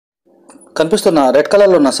కనిపిస్తున్న రెడ్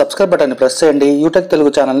కలర్లో ఉన్న సబ్స్క్రైబ్ బటన్ని ప్రెస్ చేయండి. యూటెక్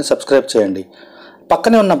తెలుగు ఛానల్ని సబ్స్క్రైబ్ చేయండి.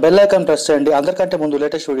 పక్కనే ఉన్న బెల్ ఐకాన్ ప్రెస్ చేయండి. అందరికంటే ముందు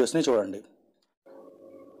లేటెస్ట్ వీడియోస్ని చూడండి.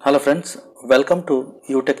 Hello friends, welcome to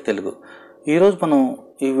యూటెక్ Telugu. ఈరోజు మనం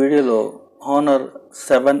ఈ వీడియోలో హానర్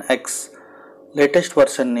 7X లేటెస్ట్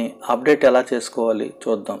వర్షన్ని అప్డేట్ ఎలా చేసుకోవాలి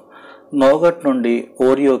చూద్దాం. నోగట్ నుండి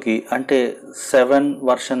ఓరియోకి అంటే 7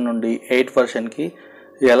 వర్షన్ నుండి 8 వర్షన్కి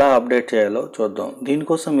ఎలా అప్డేట్ చేయాలో చూద్దాం.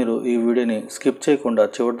 దీనికోసం మీరు ఈ వీడియోని స్కిప్ చేయకుండా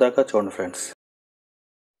చివరి దాకా చూడండి ఫ్రెండ్స్.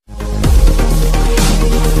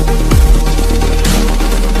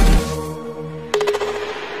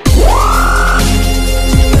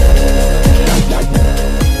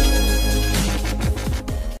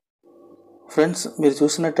 ఫ్రెండ్స్, మీరు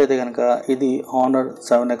చూసినట్టయితే కనుక ఇది హానర్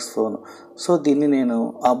 7X ఫోన్. సో దీన్ని నేను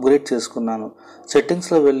అప్గ్రేడ్ చేసుకున్నాను.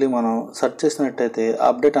 సెట్టింగ్స్లో వెళ్ళి మనం సెర్చ్ చేసినట్టయితే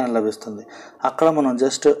అప్డేట్ అని లభిస్తుంది. అక్కడ మనం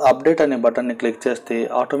జస్ట్ అప్డేట్ అనే బటన్ని క్లిక్ చేస్తే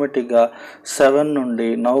ఆటోమేటిక్గా 7 నుండి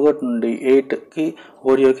నోగట్ నుండి 8కి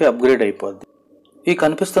ఓరియోకి అప్గ్రేడ్ అయిపోద్ది. ఈ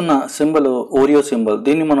కనిపిస్తున్న సింబల్ ఓరియో సింబల్.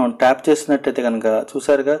 దీన్ని మనం ట్యాప్ చేసినట్టయితే కనుక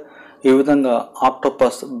చూసారుగా ఈ విధంగా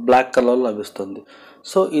ఆక్టోపస్ బ్లాక్ కలర్లో లభిస్తుంది.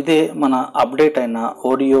 సో ఇదే మన అప్డేట్ అయిన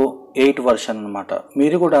ఓరియో 8 వర్షన్ అనమాట.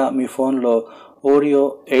 మీరు కూడా మీ ఫోన్లో ఓరియో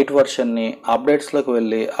 8 వర్షన్ని అప్డేట్స్లోకి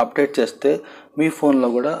వెళ్ళి అప్డేట్ చేస్తే మీ ఫోన్లో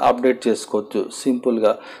కూడా అప్డేట్ చేసుకోవచ్చు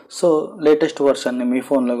సింపుల్గా. సో లేటెస్ట్ వర్షన్ని మీ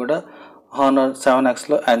ఫోన్లో కూడా హానర్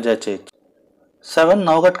 7Xలో ఎంజాయ్ చేయొచ్చు. 7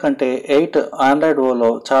 నోగట్ కంటే 8 ఆండ్రాయిడ్ ఓలో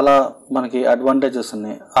చాలా మనకి అడ్వాంటేజెస్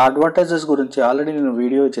ఉన్నాయి. ఆ అడ్వాంటేజెస్ గురించి ఆల్రెడీ నేను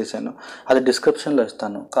వీడియో చేశాను, అది డిస్క్రిప్షన్లో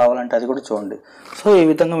ఇస్తాను, కావాలంటే అది కూడా చూడండి. సో ఈ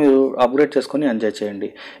విధంగా మీరు అప్గ్రేడ్ చేసుకొని ఎంజాయ్ చేయండి.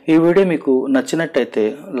 ఈ వీడియో మీకు నచ్చినట్టయితే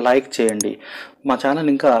లైక్ చేయండి. మా ఛానల్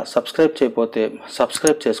ఇంకా సబ్స్క్రైబ్ చేయకపోతే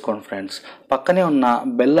సబ్స్క్రైబ్ చేసుకోండి ఫ్రెండ్స్. పక్కనే ఉన్న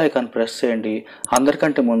బెల్ ఐకాన్ ప్రెస్ చేయండి.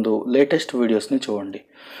 అందరికంటే ముందు లేటెస్ట్ వీడియోస్ని చూడండి.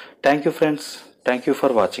 Thank you friends. Thank you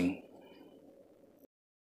for watching.